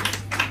Wonderland.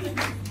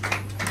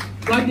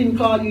 God didn't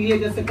call you here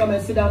just to come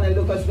and sit down and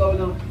look what's going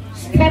on.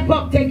 Step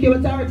up, take your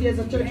authority as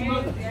a church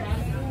mother.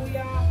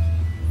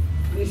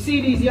 You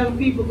see these young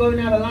people going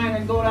out of line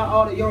and going out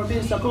all the your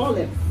minister, call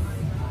them.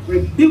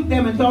 Rebuke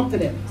them and talk to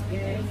them.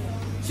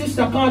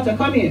 Sister Carter,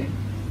 come here.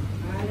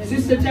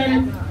 Sister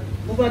Janet,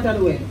 move out of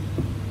the way.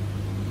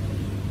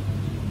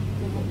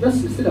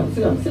 Just sit down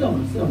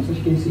so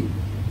she can see.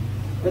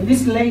 When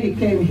this lady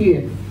came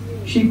here,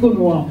 she couldn't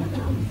walk.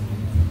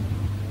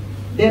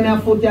 Then her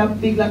foot are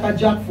big like a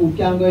jackfruit,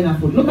 can't go in her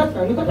foot. Look at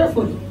her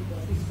foot.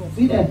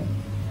 See that?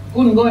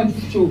 Couldn't go in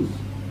shoes.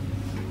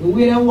 The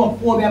way they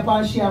walk over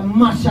upon she and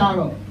mash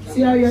her up.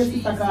 See her here,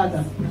 Sister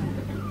Carter.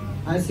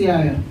 And see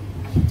her here.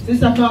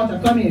 Sister Carter,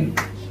 come here.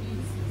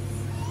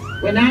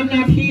 When I'm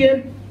not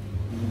here,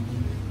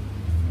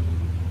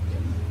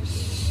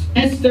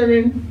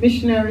 Esther,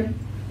 missionary,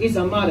 is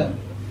a mother.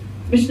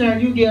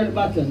 Missionary, you get the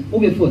button.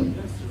 Move your foot.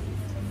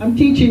 I'm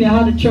teaching you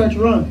how the church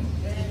runs.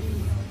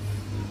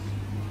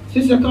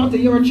 Sister Carter,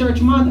 you're a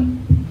church mother.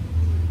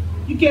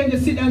 You can't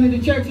just sit down in the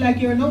church like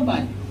you're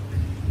nobody.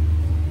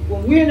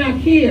 When we're not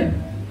here,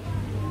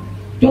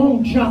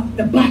 don't drop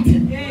the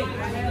button.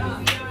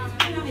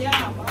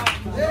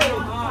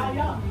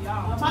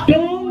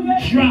 Don't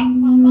drop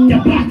the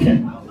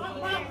button.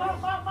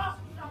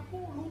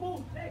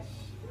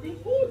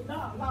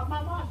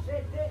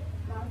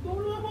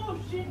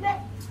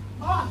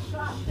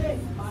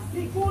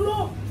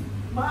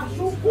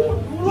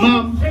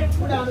 Mom,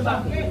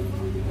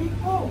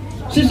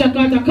 Sister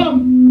Carter,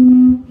 come.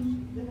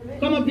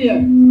 Come up here.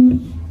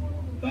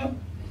 Come.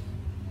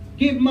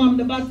 Give Mom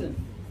the button.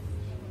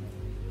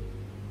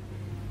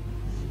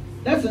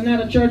 That's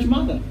another church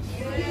mother.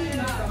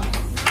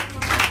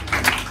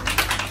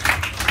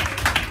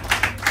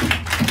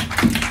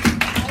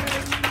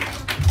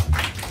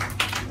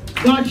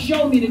 God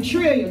showed me the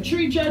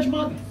tree church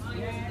mother.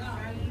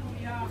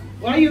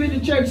 Why are you in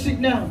the church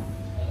sitting down?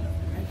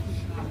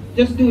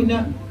 Just doing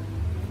nothing.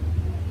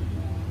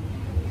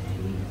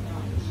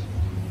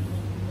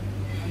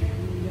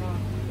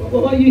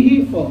 What are you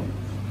here for?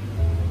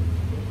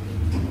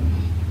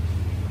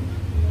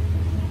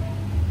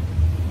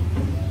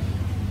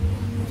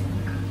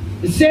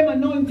 The same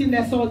anointing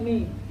that's on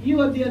me. You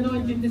have the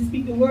anointing to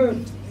speak the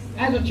word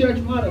as a church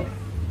mother.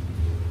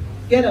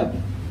 Get up.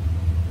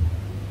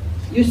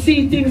 You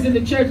see things in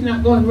the church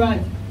not going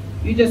right.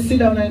 You just sit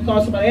down and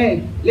call somebody,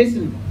 hey,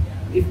 listen,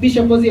 if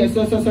Bishop was here,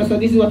 so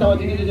this is what I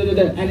want you to do,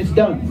 and it's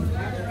done.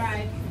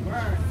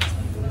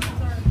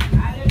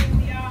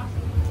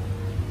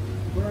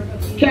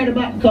 Carry the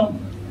baton, come.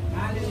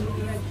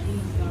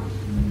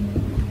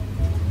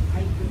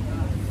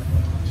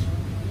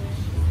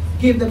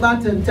 Give the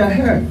baton to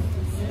her.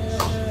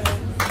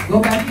 Go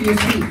back to your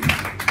seat.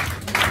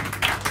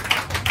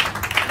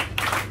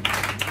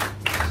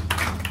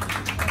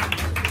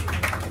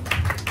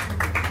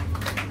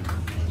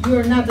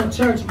 You're not a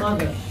church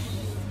mother.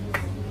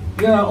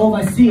 You're an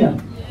overseer.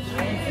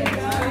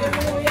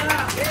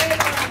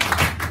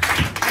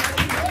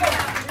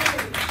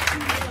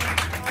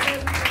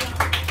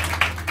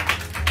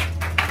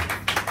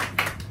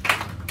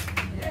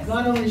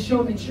 God only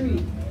showed me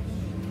three.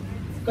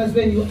 Because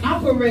when you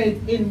operate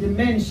in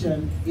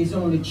dimension, it's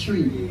only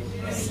three.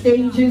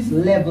 Stages,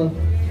 level,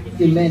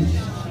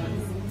 dimension.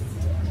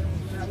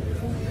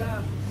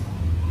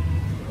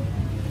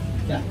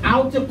 The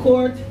outer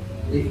court,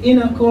 the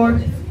inner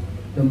court,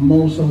 the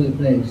most holy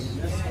place.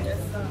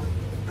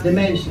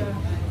 Dimension.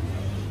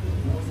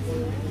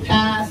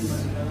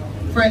 Past,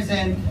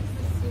 present,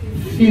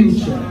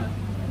 future.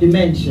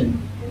 Dimension.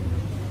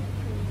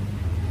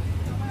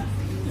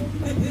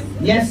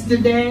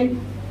 Yesterday,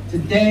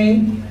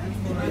 today,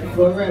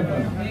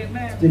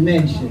 forever.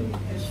 Dimension.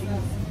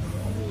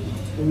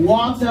 The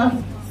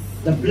water,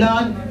 the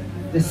blood,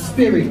 the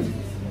spirit.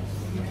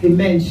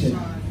 Dimension.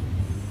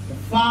 The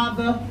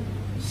Father,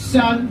 the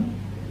Son,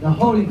 the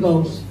Holy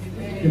Ghost.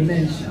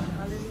 Dimension.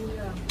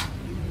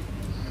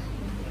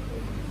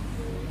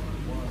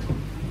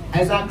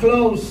 As I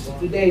close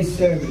today's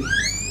service,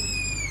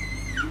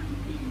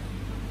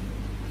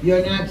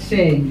 you're not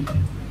saved,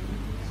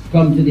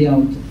 come to the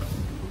altar.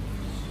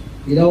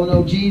 You don't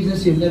know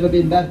Jesus, you've never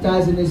been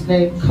baptized in his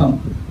name,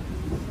 come.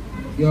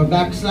 You're a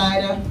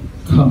backslider,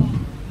 come.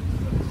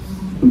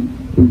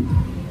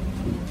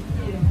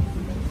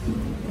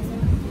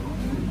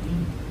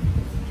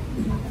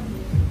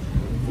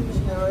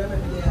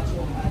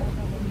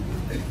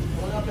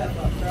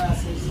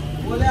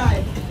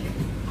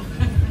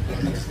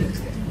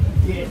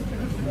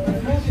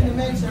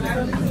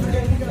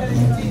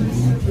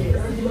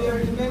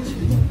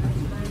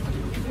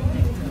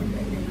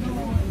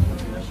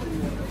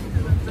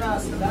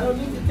 I don't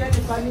need to tell you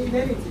if I need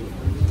anything.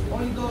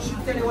 Only those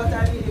should tell you what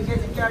I need to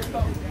get the carrot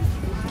out.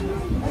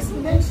 That's the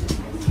mention.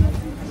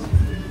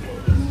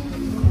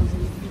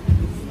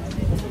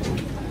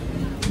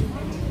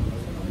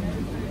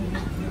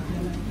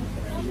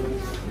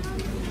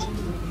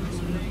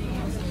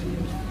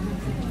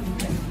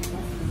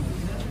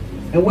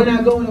 And when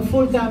I go in a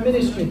full-time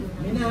ministry,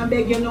 I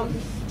beg you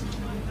nothing.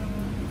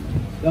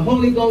 The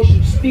Holy Ghost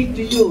should speak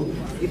to you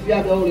if you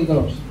have the Holy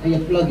Ghost and you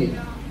plug it.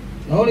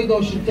 The Holy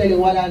Ghost should tell you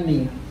what I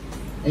need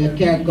and you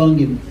can't go and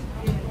give it.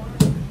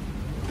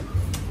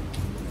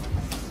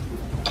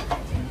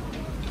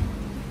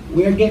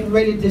 We're getting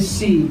ready to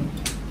see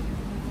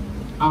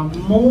a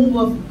move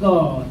of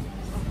God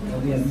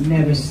that we have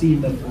never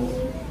seen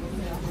before.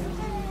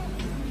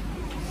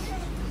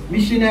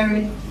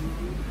 Missionary,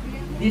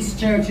 this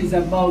church is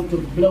about to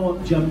blow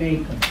up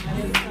Jamaica.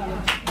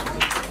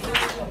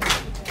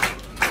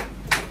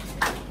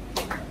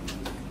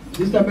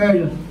 Mr.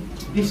 Merlin,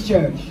 this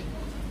church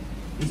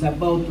is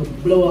about to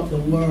blow up the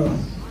world.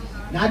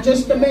 Not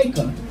just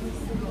Jamaica.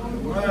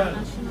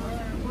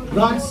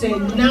 God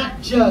said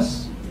not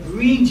just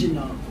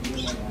regional,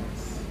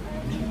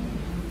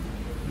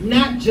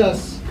 not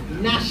just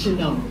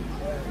national,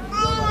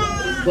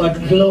 but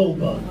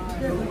global.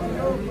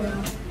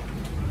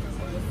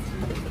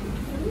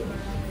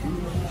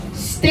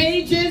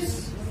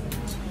 Stages,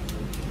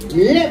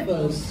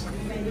 levels,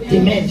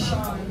 dimension.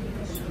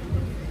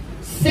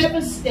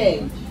 7th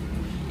stage,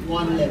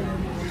 one level.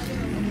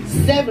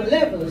 7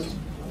 levels,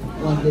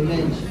 one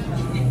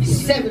dimension.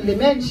 7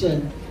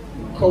 dimension,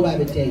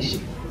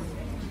 cohabitation.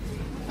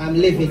 I'm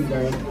living,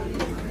 girl.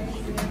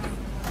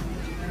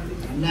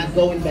 I'm not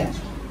going back.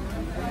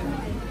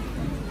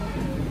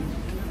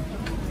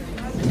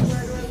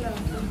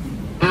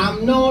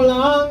 I'm no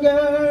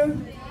longer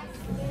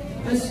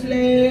a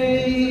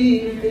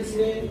slave.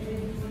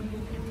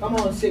 Come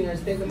on,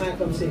 singers, take the mic,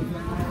 come sing.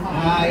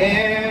 I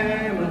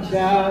am a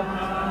child.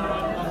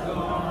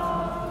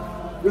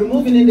 We're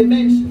moving in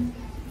dimension.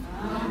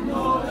 I'm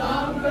no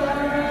longer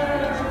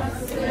a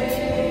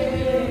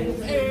slave.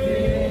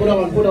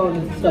 Put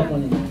on stuff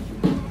on it.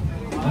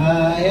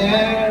 I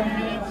am.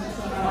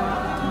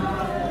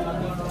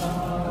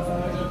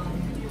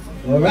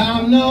 For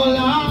I'm no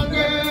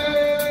longer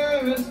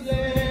a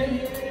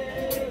slave.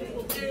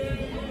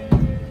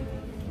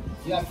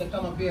 You have to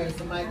come up here,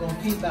 somebody gonna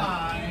feedback.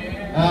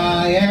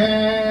 I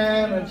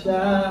am a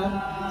child.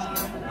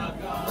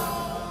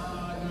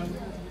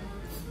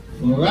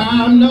 For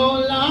I'm no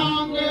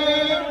longer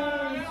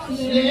a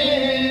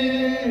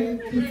slave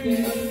to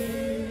fear.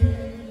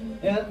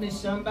 Help me,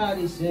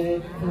 somebody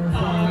say,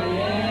 I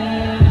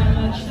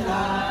am a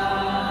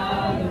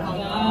child of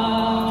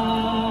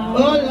God.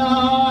 Oh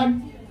Lord,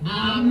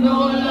 I'm no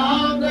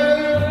longer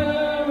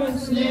a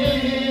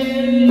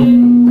slave.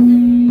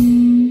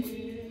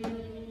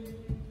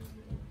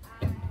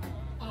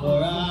 For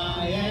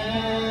I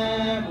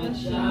am a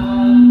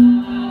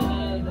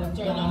child of God.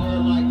 Turn on her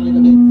mic a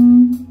little bit.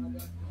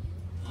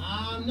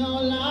 I'm no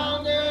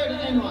longer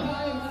anyone.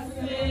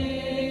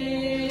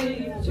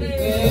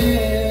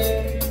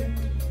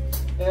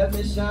 Help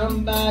me,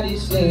 somebody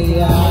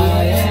say, I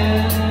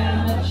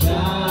am a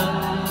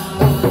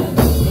child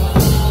of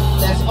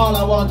God. That's all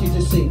I want you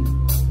to sing.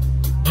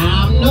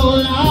 I'm no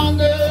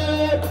longer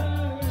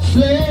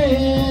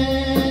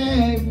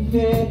slave.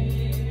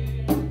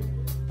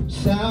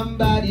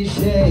 Somebody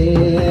say,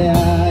 I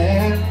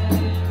am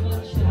a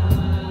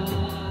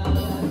child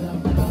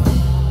of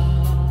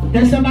God.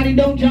 Tell somebody,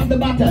 don't drop the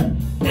button.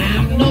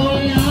 I'm no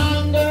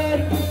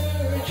longer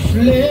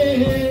slave.